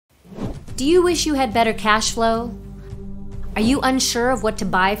Do you wish you had better cash flow? Are you unsure of what to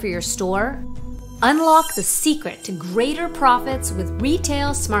buy for your store? Unlock the secret to greater profits with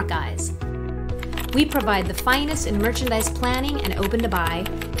Retail Smart Guys. We provide the finest in merchandise planning and open to buy,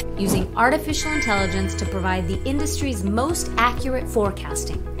 using artificial intelligence to provide the industry's most accurate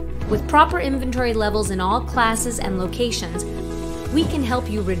forecasting. With proper inventory levels in all classes and locations, we can help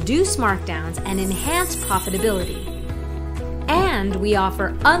you reduce markdowns and enhance profitability. And we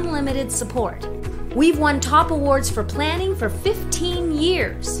offer unlimited support. We've won top awards for planning for 15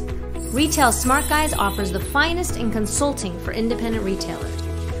 years. Retail Smart Guys offers the finest in consulting for independent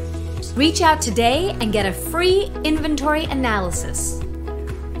retailers. Reach out today and get a free inventory analysis.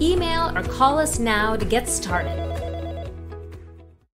 Email or call us now to get started.